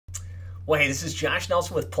Well, hey, this is Josh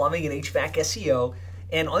Nelson with Plumbing and HVAC SEO.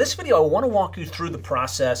 And on this video, I want to walk you through the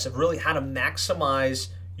process of really how to maximize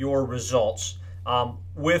your results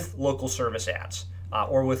with local service ads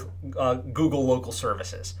or with Google local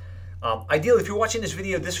services. Ideally, if you're watching this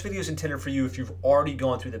video is intended for you if you've already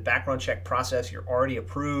gone through the background check process, you're already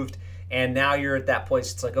approved, and now you're at that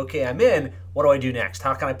place. It's like, okay, I'm in. What do I do next?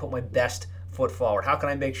 How can I put my best foot forward? How can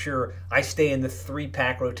I make sure I stay in the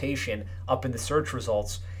 3-pack rotation up in the search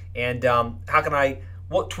results? And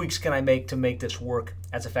what tweaks can I make to make this work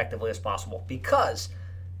as effectively as possible? Because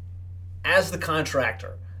as the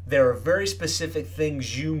contractor, there are very specific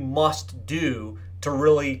things you must do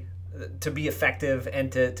to be effective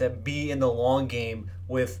and to be in the long game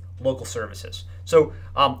with local services. So,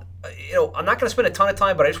 I'm not going to spend a ton of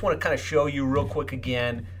time, but I just want to kind of show you real quick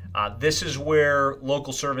again. This is where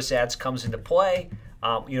local service ads comes into play.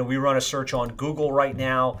 We run a search on Google right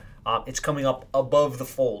now. It's coming up above the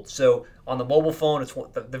fold. So on the mobile phone, it's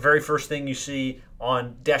the very first thing you see.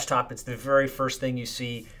 On desktop, it's the very first thing you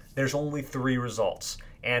see. There's only 3 results.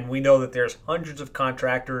 And we know that there's hundreds of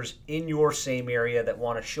contractors in your same area that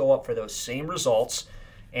want to show up for those same results.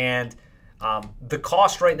 And the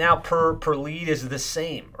cost right now per lead is the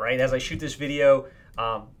same, right? As I shoot this video,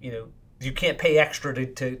 you can't pay extra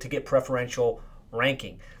to get preferential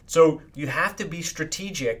ranking. So you have to be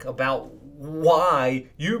strategic about why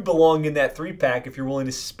you belong in that 3-pack if you're willing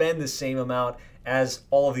to spend the same amount as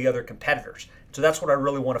all of the other competitors. So that's what I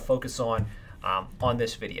really want to focus on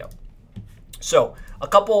this video. So a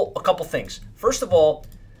couple things. First of all,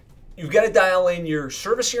 you've got to dial in your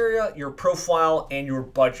service area, your profile, and your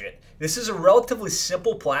budget. This is a relatively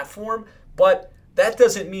simple platform, but that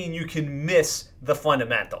doesn't mean you can miss the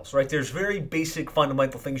fundamentals, right? There's very basic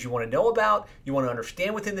fundamental things you want to know about, you want to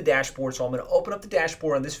understand within the dashboard. So I'm going to open up the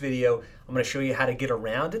dashboard on this video. I'm going to show you how to get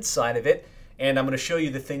around inside of it, and I'm going to show you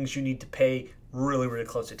the things you need to pay really, really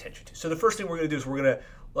close attention to. So the first thing we're going to do is we're going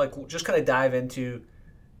to just kind of dive into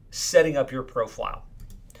setting up your profile.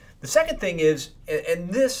 The second thing is, and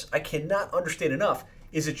this I cannot understand enough,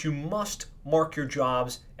 is that you must mark your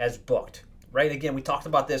jobs as booked, right? Again, we talked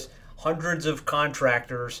about this. Hundreds of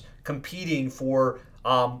contractors competing for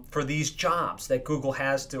these jobs that Google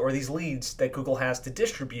has to, or these leads that Google has to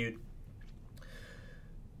distribute.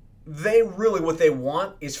 What they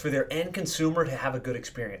want is for their end consumer to have a good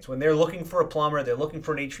experience. When they're looking for a plumber, they're looking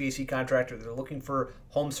for an HVAC contractor, they're looking for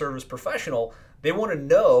home service professional, they want to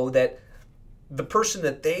know that the person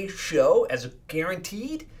that they show as a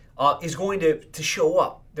guaranteed is going to show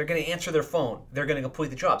up. They're going to answer their phone. They're going to complete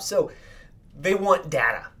the job. So they want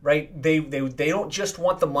data, right? They don't just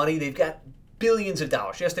want the money. They've got billions of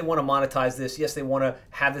dollars. Yes, they want to monetize this. Yes, they want to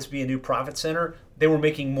have this be a new profit center. They were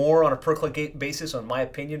making more on a per-click basis, in my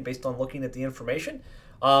opinion, based on looking at the information.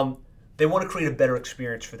 They want to create a better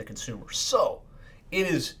experience for the consumer. So it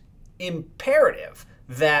is imperative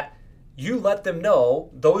that you let them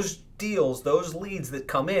know those deals, those leads that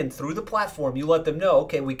come in through the platform, you let them know,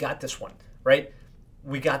 okay, we got this one, right?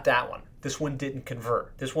 We got that one. This one didn't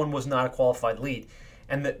convert. This one was not a qualified lead.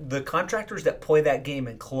 And the contractors that play that game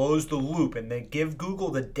and close the loop and they give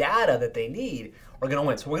Google the data that they need are going to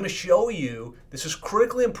win. So we're going to show you, this is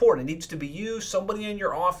critically important. It needs to be you, somebody in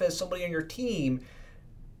your office, somebody on your team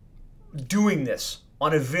doing this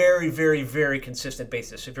on a very, very, very consistent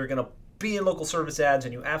basis. If you're going to be in local service ads,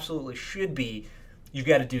 and you absolutely should be, you've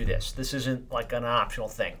got to do this. This isn't like an optional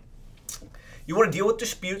thing. You want to deal with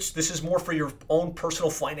disputes. This is more for your own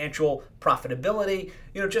personal financial profitability,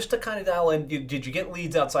 just to kind of dial in, did you get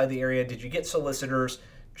leads outside the area? Did you get solicitors?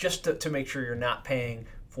 Just to make sure you're not paying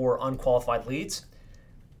for unqualified leads.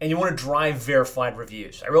 And you want to drive verified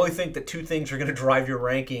reviews. I really think that 2 things are going to drive your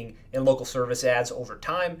ranking in local service ads over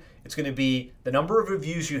time. It's going to be the number of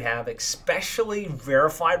reviews you have, especially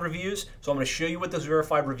verified reviews. So I'm going to show you what those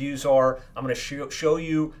verified reviews are. I'm going to show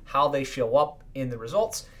you how they show up in the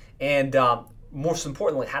results. And most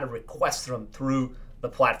importantly, how to request them through the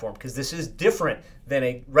platform, because this is different than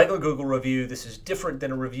a regular Google review. This is different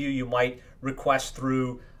than a review you might request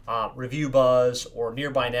through Review Buzz or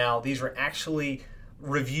Nearby Now. These are actually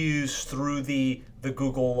reviews through the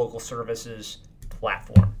Google Local Services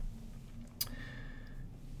platform.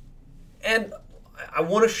 And I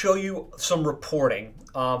want to show you some reporting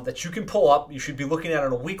that you can pull up. You should be looking at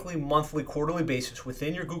on a weekly, monthly, quarterly basis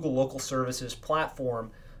within your Google Local Services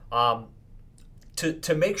platform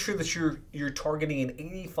to make sure that you're targeting an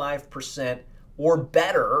 85% or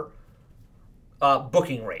better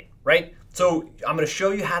booking rate, right? So I'm going to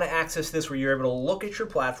show you how to access this, where you're able to look at your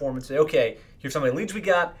platform and say, okay, here's how many leads we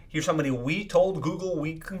got, here's how many we told Google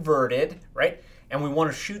we converted, right? and we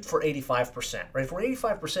want to shoot for 85%, right? If we're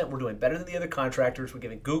 85%, we're doing better than the other contractors. We're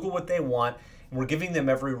giving Google what they want, and we're giving them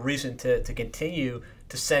every reason to continue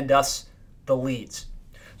to send us the leads.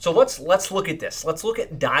 So let's look at this. Let's look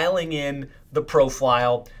at dialing in the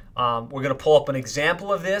profile. We're going to pull up an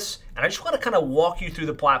example of this, and I just want to kind of walk you through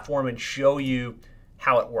the platform and show you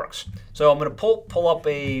how it works. So I'm going to pull up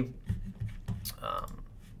a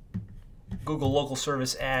Google Local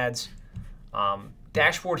Service Ads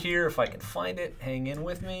dashboard here, if I can find it. Hang in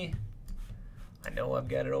with me. I know I've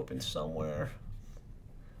got it open somewhere.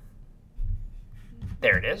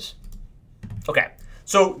 There it is. Okay,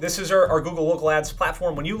 so this is our Google Local Ads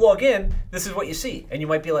platform. When you log in, this is what you see. And you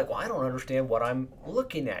might be like, well, I don't understand what I'm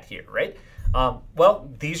looking at here, right? Well,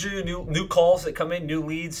 these are your new calls that come in, new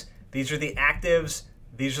leads. These are the actives.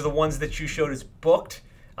 These are the ones that you showed as booked.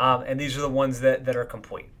 And these are the ones that are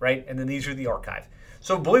complete, right? And then these are the archive.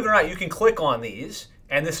 So believe it or not, you can click on these,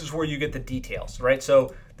 and this is where you get the details, right?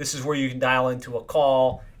 So this is where you can dial into a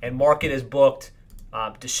call and mark it as booked,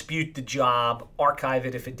 dispute the job, archive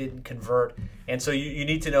it if it didn't convert. And so you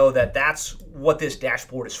need to know that that's what this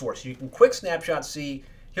dashboard is for. So you can quick snapshot see,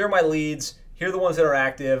 here are my leads, here are the ones that are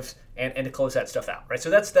active, and to close that stuff out, right? So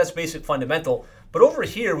that's basic fundamental. But over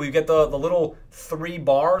here, we get the little 3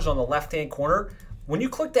 bars on the left-hand corner. When you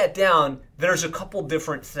click that down, there's a couple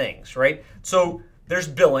different things, right? So there's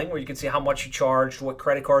billing, where you can see how much you charged, what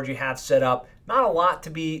credit card you have set up. Not a lot to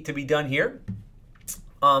be done here.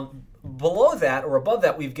 Below that or above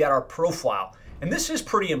that, we've got our profile. And this is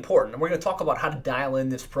pretty important. And we're going to talk about how to dial in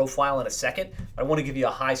this profile in a second. I want to give you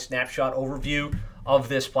a high snapshot overview of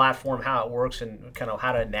this platform, how it works, and kind of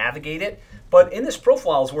how to navigate it. But in this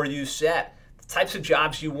profile is where you set the types of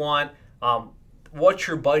jobs you want, what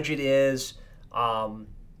your budget is,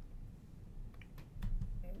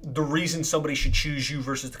 the reason somebody should choose you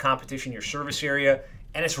versus the competition in your service area.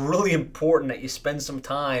 And it's really important that you spend some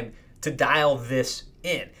time to dial this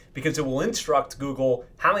in, because it will instruct Google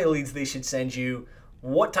how many leads they should send you,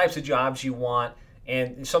 what types of jobs you want.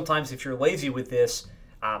 And sometimes if you're lazy with this,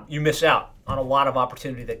 you miss out on a lot of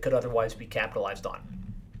opportunity that could otherwise be capitalized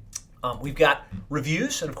on. We've got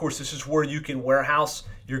reviews, and of course this is where you can warehouse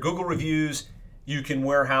your Google reviews. You can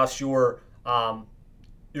warehouse your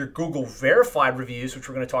Google verified reviews, which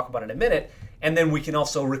we're going to talk about in a minute. And then we can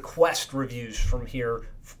also request reviews from here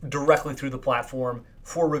directly through the platform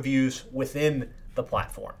for reviews within the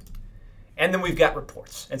platform. And then we've got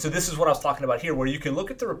reports. And so this is what I was talking about here, where you can look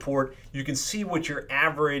at the report, you can see what your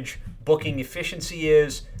average booking efficiency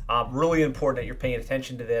is. Really important that you're paying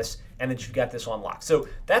attention to this and that you've got this on lock. So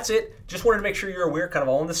that's it. Just wanted to make sure you're aware, kind of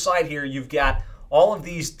on the side here, you've got all of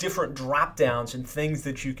these different drop downs and things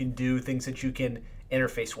that you can do, things that you can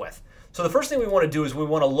interface with. So the first thing we want to do is we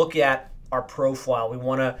want to look at our profile. We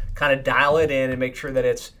want to kind of dial it in and make sure that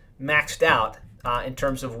it's maxed out in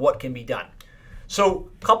terms of what can be done. So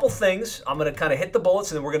a couple things. I'm going to kind of hit the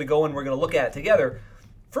bullets, and then we're going to go and we're going to look at it together.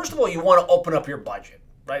 First of all, you want to open up your budget,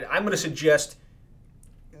 right? I'm going to suggest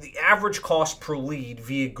the average cost per lead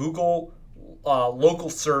via Google local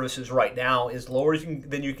services right now is lower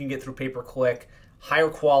than you can get through pay-per-click, higher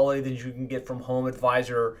quality than you can get from Home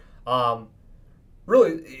Advisor.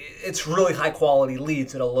 Really, it's really high quality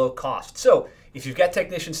leads at a low cost. So if you've got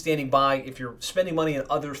technicians standing by, if you're spending money on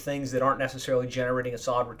other things that aren't necessarily generating a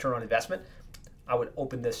solid return on investment, I would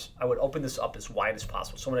open this up as wide as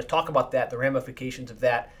possible. So I'm going to talk about that, the ramifications of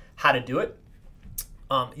that, how to do it.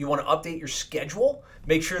 You want to update your schedule.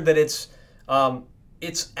 Make sure that it's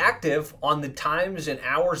active on the times and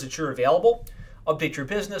hours that you're available. Update your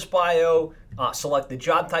business bio, select the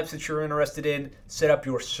job types that you're interested in, set up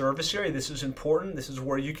your service area. This is important. This is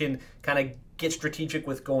where you can kind of get strategic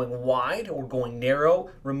with going wide or going narrow,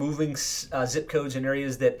 removing zip codes in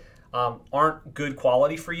areas that aren't good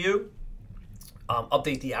quality for you.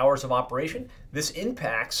 Update the hours of operation. This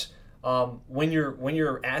impacts when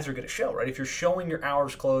your ads are going to show, right? If you're showing your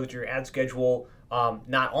hours closed, your ad schedule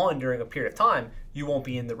not on during a period of time, you won't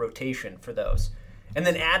be in the rotation for those. And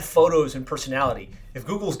then add photos and personality. If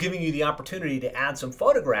Google's giving you the opportunity to add some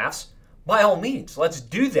photographs, by all means, let's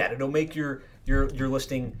do that. It'll make your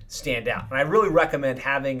listing stand out. And I really recommend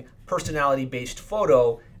having personality-based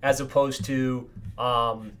photo as opposed to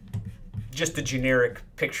just a generic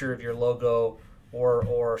picture of your logo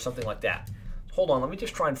or something like that. Hold on, let me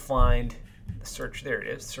just try and find the search. There it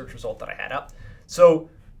is, the search result that I had up. So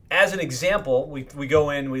as an example, we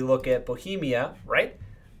go in, we look at Bohemia, right?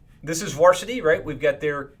 This is Varsity, right? We've got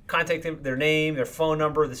their contact, their name, their phone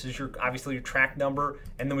number. This is obviously your track number,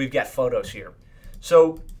 and then we've got photos here.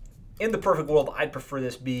 So in the perfect world, I'd prefer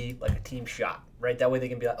this be like a team shot, right? That way they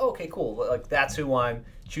can be like, oh, okay, cool. Like that's who I'm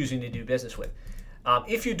choosing to do business with.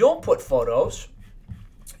 If you don't put photos,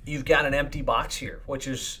 you've got an empty box here, which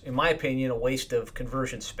is, in my opinion, a waste of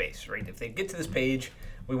conversion space, right? If they get to this page,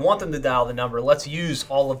 we want them to dial the number. Let's use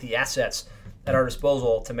all of the assets at our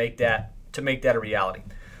disposal to make that a reality.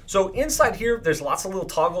 So inside here, there's lots of little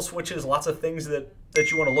toggle switches, lots of things that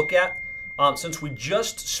you want to look at. Since we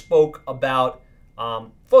just spoke about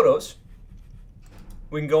photos,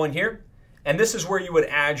 we can go in here, and this is where you would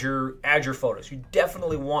add your photos. You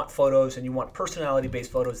definitely want photos, and you want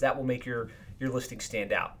personality-based photos. That will make your listing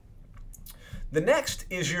stand out. The next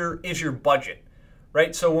is your budget,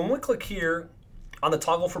 right? So when we click here on the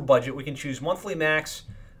toggle for budget, we can choose monthly max.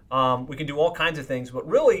 We can do all kinds of things, but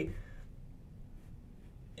really,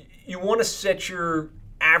 you want to set your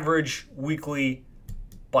average weekly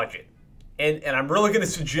budget. And I'm really going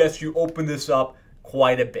to suggest you open this up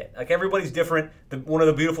quite a bit. Like, everybody's different. One of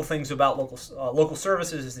the beautiful things about local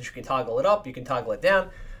services is that you can toggle it up, you can toggle it down.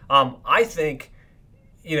 I think,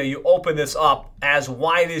 you open this up as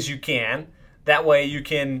wide as you can. That way you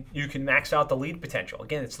can max out the lead potential.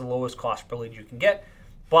 Again, it's the lowest cost per lead you can get,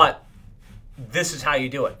 but this is how you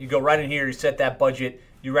do it. You go right in here, you set that budget,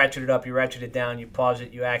 you ratchet it up, you ratchet it down, you pause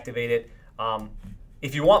it, you activate it.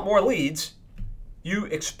 If you want more leads, you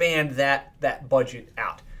expand that budget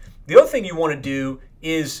out. The other thing you want to do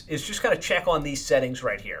is just kind of check on these settings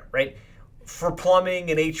right here, right? For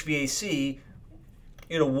plumbing and HVAC,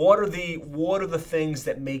 what are the things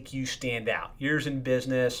that make you stand out? Years in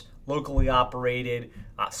business, locally operated,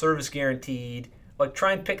 service guaranteed. Like,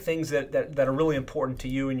 try and pick things that are really important to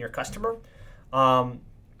you and your customer.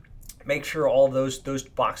 Make sure all those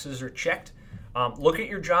boxes are checked. Look at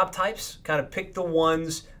your job types. Kind of pick the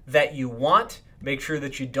ones that you want. Make sure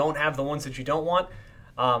that you don't have the ones that you don't want.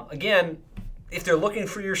 Again, if they're looking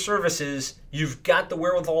for your services, you've got the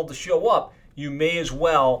wherewithal to show up. You may as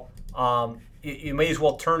well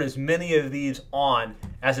turn as many of these on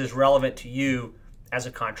as is relevant to you as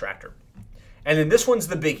a contractor. And then this one's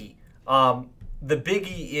the biggie. The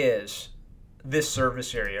biggie is this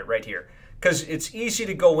service area right here, because it's easy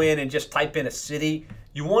to go in and just type in a city.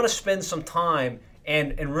 You want to spend some time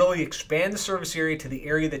and really expand the service area to the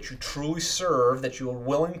area that you truly serve, that you are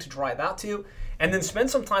willing to drive out to, and then spend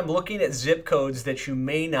some time looking at zip codes that you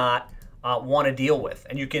may not want to deal with.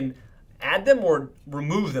 And you can add them or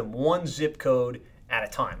remove them one zip code at a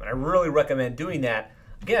time. And I really recommend doing that.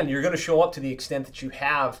 Again, you're going to show up to the extent that you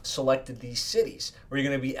have selected these cities, or you're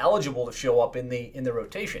going to be eligible to show up in the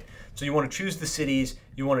rotation. So you want to choose the cities,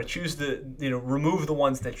 you want to choose remove the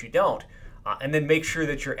ones that you don't, and then make sure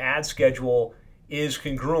that your ad schedule is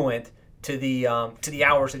congruent to the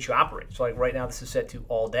hours that you operate. So like right now, this is set to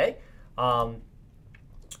all day.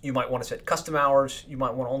 You might want to set custom hours. You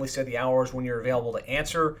might want to only set the hours when you're available to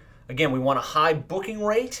answer. Again, we want a high booking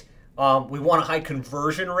rate. We want a high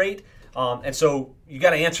conversion rate. And so you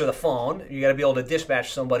got to answer the phone. You got to be able to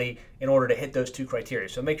dispatch somebody in order to hit those two criteria.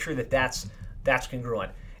 So make sure that that's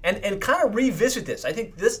congruent. And kind of revisit this. I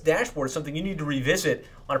think this dashboard is something you need to revisit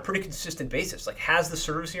on a pretty consistent basis. Like, has the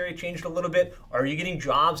service area changed a little bit? Are you getting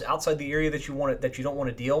jobs outside the area that you don't want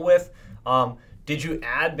to deal with? Did you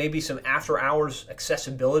add maybe some after hours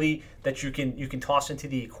accessibility that you can toss into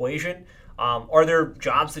the equation? Are there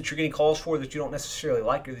jobs that you're getting calls for that you don't necessarily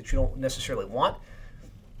like or that you don't necessarily want?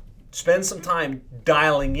 Spend some time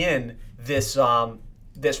dialing in this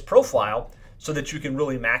profile so that you can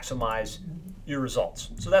really maximize your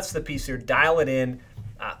results. So that's the piece here. Dial it in,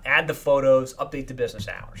 add the photos, update the business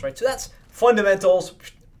hours, right? So that's fundamentals.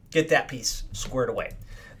 Get that piece squared away.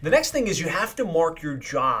 The next thing is you have to mark your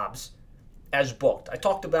jobs as booked. I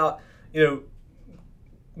talked about,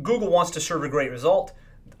 Google wants to serve a great result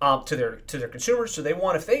to their consumers. So they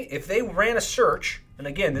want, if they ran a search, and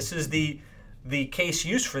again, this is the case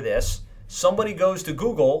use for this. Somebody goes to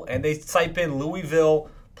Google and they type in Louisville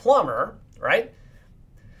plumber, right?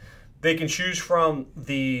 They can choose from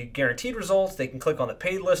the guaranteed results. They can click on the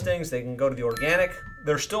paid listings. They can go to the organic.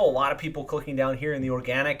 There's still a lot of people clicking down here in the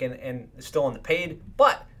organic and still on the paid,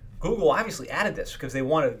 but Google obviously added this because they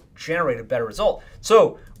want to generate a better result.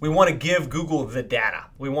 So we want to give Google the data.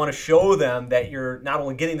 We want to show them that you're not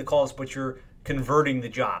only getting the calls, but you're converting the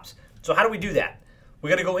jobs. So how do we do that? We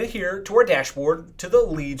got to go in here to our dashboard, to the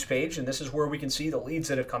leads page, and this is where we can see the leads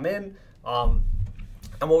that have come in. And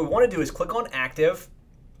what we want to do is click on active,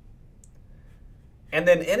 and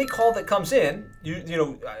then any call that comes in,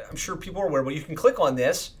 I'm sure people are aware, but you can click on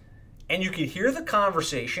this, and you can hear the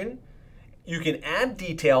conversation. You can add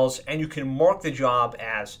details, and you can mark the job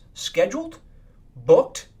as scheduled,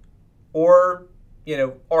 booked, or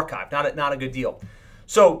archived. Not a good deal.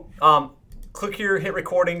 So click here, hit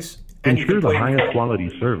recordings, and you can play the highest quality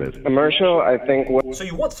service. Commercial, I think. So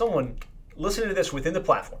you want someone listening to this within the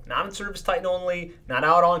platform, not in Service Titan only, not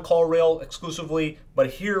out on CallRail exclusively, but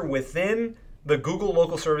here within the Google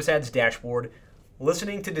Local Service Ads dashboard,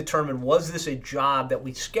 listening to determine, was this a job that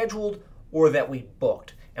we scheduled or that we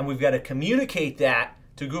booked? And we've got to communicate that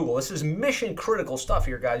to Google. This is mission critical stuff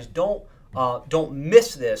here, guys. Don't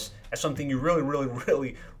miss this as something you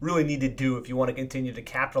really need to do if you want to continue to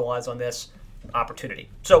capitalize on this opportunity.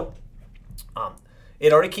 So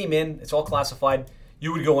it already came in. It's all classified.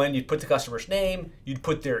 You would go in, you'd put the customer's name, you'd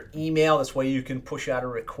put their email. This way you can push out a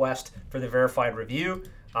request for the verified review.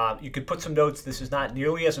 You could put some notes. This is not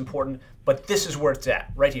nearly as important, but this is where it's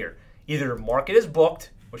at, right here. Either mark it as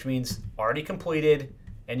booked, which means already completed,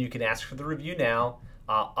 and you can ask for the review now.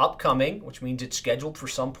 Upcoming, which means it's scheduled for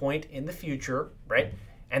some point in the future, right?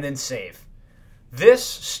 And then save. This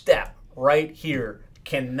step right here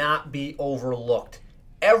cannot be overlooked.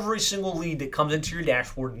 Every single lead that comes into your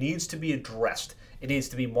dashboard needs to be addressed. It needs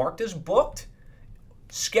to be marked as booked,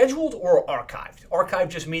 scheduled, or archived. Archived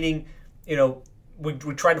just meaning, you know, we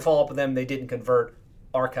tried to follow up with them, they didn't convert.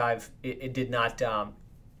 Archive, it did not,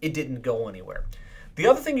 it didn't go anywhere. The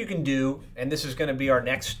other thing you can do, and this is going to be our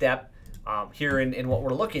next step here in what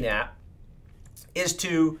we're looking at, is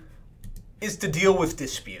to deal with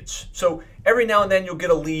disputes. So every now and then you'll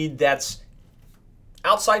get a lead that's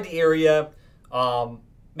outside the area.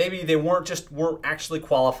 Maybe they weren't actually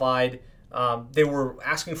qualified. They were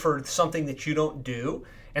asking for something that you don't do,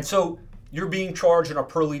 and so you're being charged on a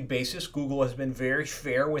per lead basis. Google has been very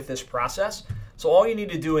fair with this process. So all you need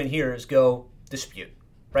to do in here is go dispute,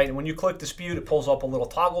 right? And when you click dispute, it pulls up a little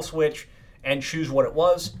toggle switch and choose what it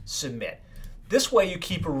was, submit. This way you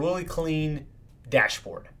keep a really clean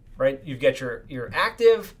dashboard, right? You get your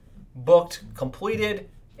active, booked, completed,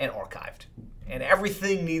 and archived. And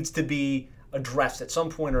everything needs to be addressed at some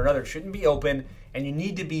point or another. It shouldn't be open, and you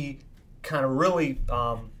need to be kind of really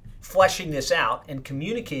fleshing this out and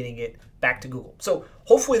communicating it back to Google. So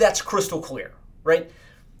hopefully that's crystal clear, right?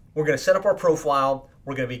 We're going to set up our profile.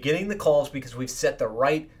 We're going to be getting the calls because we've set the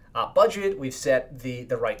right budget, we've set the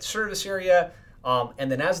right service area,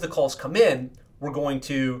 and then as the calls come in, we're going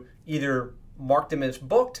to either mark them as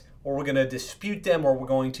booked, or we're going to dispute them, or we're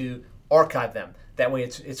going to archive them. That way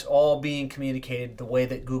it's all being communicated the way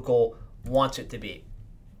that Google wants it to be.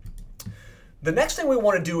 The next thing we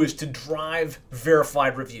want to do is to drive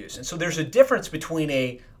verified reviews. And so there's a difference between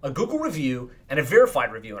a Google review and a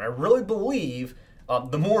verified review. And I really believe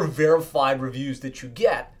the more verified reviews that you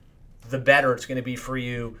get, the better it's going to be for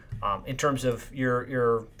you in terms of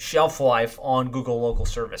your shelf life on Google local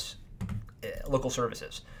services.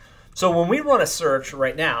 So when we run a search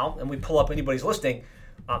right now and we pull up anybody's listing,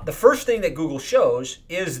 the first thing that Google shows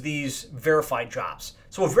is these verified jobs.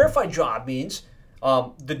 So a verified job means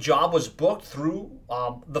the job was booked through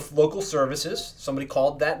the local services. Somebody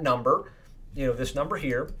called that number, you know, this number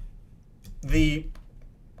here. The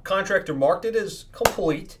contractor marked it as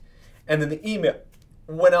complete, and then the email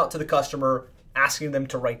went out to the customer asking them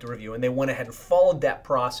to write the review, and they went ahead and followed that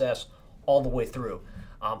process all the way through.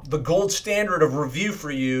 The gold standard of review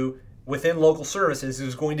for you within local services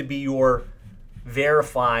is going to be your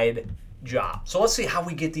verified job. So let's see how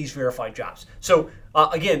we get these verified jobs. So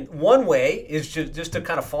again, one way is just to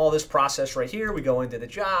kind of follow this process right here. We go into the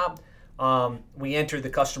job, we enter the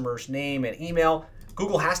customer's name and email.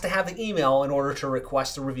 Google has to have the email in order to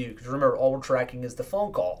request a review, because remember, all we're tracking is the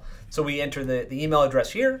phone call. So we enter the email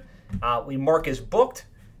address here, we mark as booked,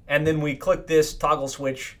 and then we click this toggle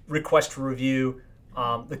switch, request for review.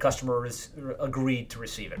 The customer is agreed to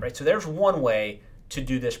receive it, right? So there's one way to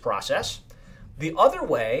do this process. The other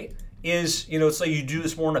way is, you know, so you do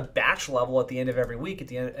this more on a batch level at the end of every week, at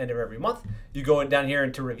the end of every month. You go down here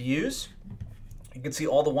into reviews. You can see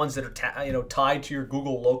all the ones that are tied to your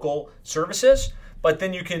Google local services. But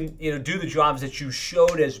then you can do the jobs that you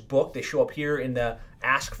showed as booked. They show up here in the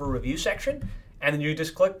Ask for Review section, and then you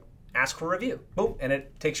just click Ask for Review. Boom, and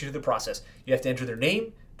it takes you through the process. You have to enter their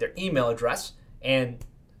name, their email address, and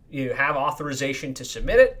you have authorization to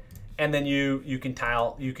submit it. And then you can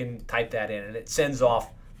type that in, and it sends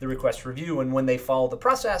off the request for review. And when they follow the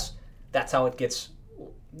process, that's how it gets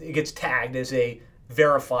tagged as a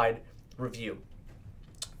verified review.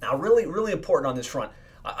 Now, really important on this front.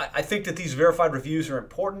 I think that these verified reviews are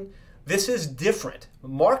important. This is different,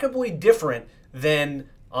 remarkably different than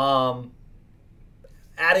adding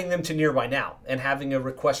them to Nearby Now and having a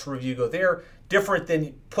request for review go there. Different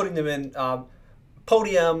than putting them in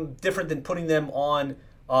Podium. Different than putting them on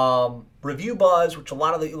Review Buzz, which a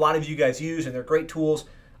lot of you guys use, and they're great tools.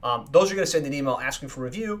 Those are going to send an email asking for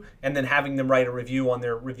review, and then having them write a review on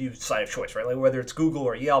their review site of choice, right? Like whether it's Google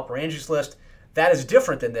or Yelp or Angie's List. That is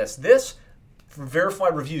different than this. This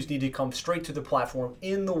verified reviews need to come straight to the platform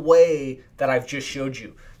in the way that I've just showed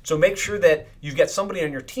you. So make sure that you've got somebody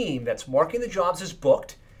on your team that's marking the jobs as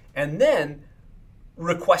booked and then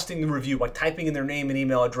requesting the review by typing in their name and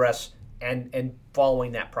email address and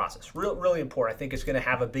following that process. Really important. I think it's going to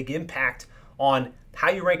have a big impact on how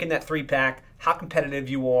you rank in that 3-pack, how competitive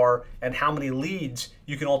you are, and how many leads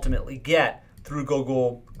you can ultimately get through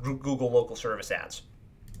Google local service ads.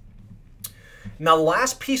 Now, the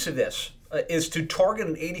last piece of this is to target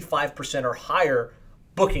an 85% or higher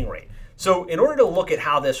booking rate. So in order to look at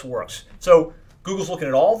how this works, so Google's looking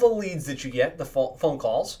at all the leads that you get, the phone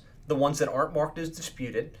calls, the ones that aren't marked as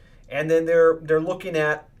disputed, and then they're looking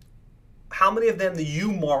at how many of them that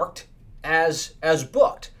you marked as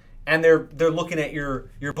booked, and they're looking at your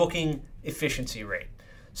booking efficiency rate.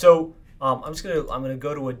 So I'm gonna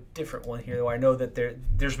go to a different one here, though I know that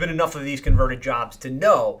there's been enough of these converted jobs to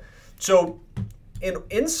know. So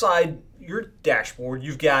inside your dashboard,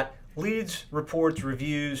 you've got leads, reports,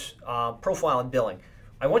 reviews, profile, and billing.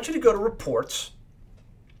 I want you to go to reports,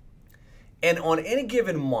 and on any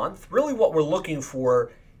given month, really what we're looking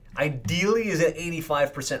for ideally is an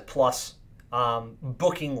 85% plus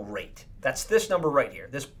booking rate. That's this number right here,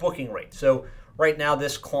 this booking rate. So right now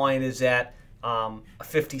this client is at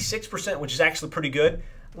 56%, which is actually pretty good.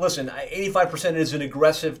 Listen, 85% is an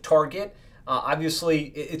aggressive target. Obviously,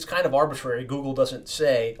 it's kind of arbitrary. Google doesn't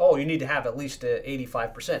say, oh, you need to have at least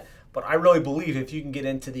 85%. But I really believe if you can get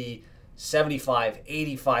into the 75,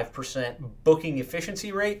 85% booking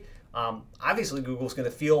efficiency rate, obviously Google's going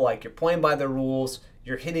to feel like you're playing by their rules,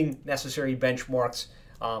 you're hitting necessary benchmarks,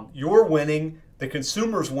 you're winning, the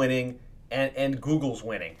consumer's winning, and Google's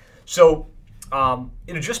winning. So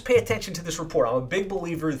just pay attention to this report. I'm a big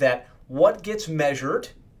believer that what gets measured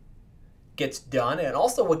gets done, and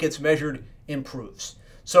also what gets measured improves.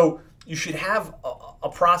 So you should have a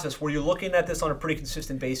process where you're looking at this on a pretty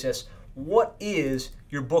consistent basis. What is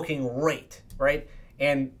your booking rate, right?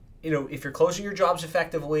 And if you're closing your jobs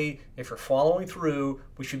effectively, if you're following through,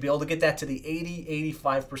 we should be able to get that to the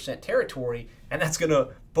 80-85% territory, and that's going to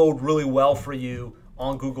bode really well for you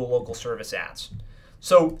on Google local service ads.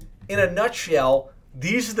 So in a nutshell,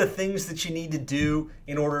 these are the things that you need to do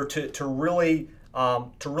in order to really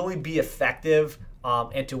be effective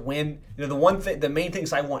and to win. The main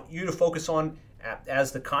things I want you to focus on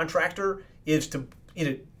as the contractor is to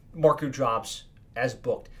mark your jobs as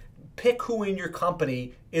booked. Pick who in your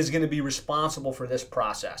company is going to be responsible for this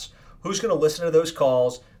process. Who's going to listen to those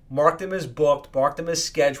calls, mark them as booked, mark them as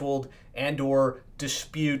scheduled, and or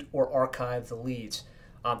dispute or archive the leads.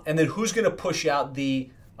 And then who's going to push out the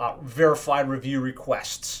verified review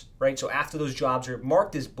requests, right? So after those jobs are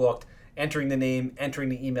marked as booked, entering the name, entering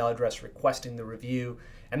the email address, requesting the review,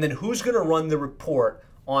 and then who's going to run the report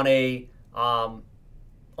on a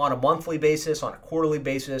monthly basis, on a quarterly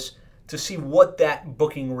basis, to see what that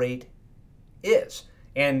booking rate is.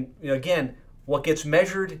 And again, what gets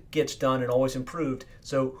measured gets done and always improved.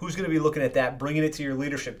 So who's going to be looking at that, bringing it to your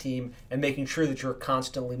leadership team, and making sure that you're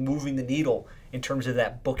constantly moving the needle in terms of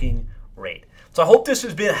that booking rate. So I hope this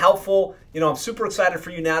has been helpful. I'm super excited for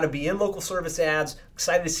you now to be in local service ads,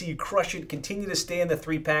 excited to see you crush it, continue to stay in the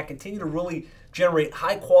 3-pack, continue to really generate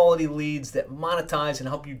high quality leads that monetize and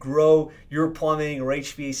help you grow your plumbing or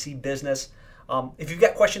HVAC business. If you've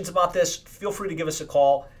got questions about this, feel free to give us a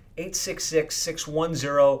call,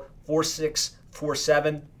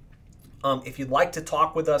 866-610-4647. If you'd like to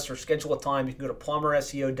talk with us or schedule a time, you can go to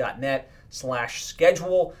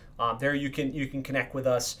plumberseo.net/schedule. There you can connect with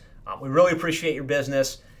us. We really appreciate your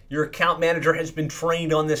business. Your account manager has been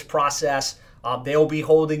trained on this process. They'll be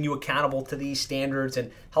holding you accountable to these standards and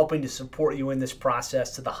helping to support you in this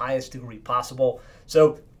process to the highest degree possible.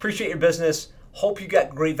 So appreciate your business. Hope you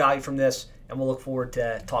got great value from this, and we'll look forward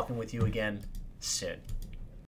to talking with you again soon.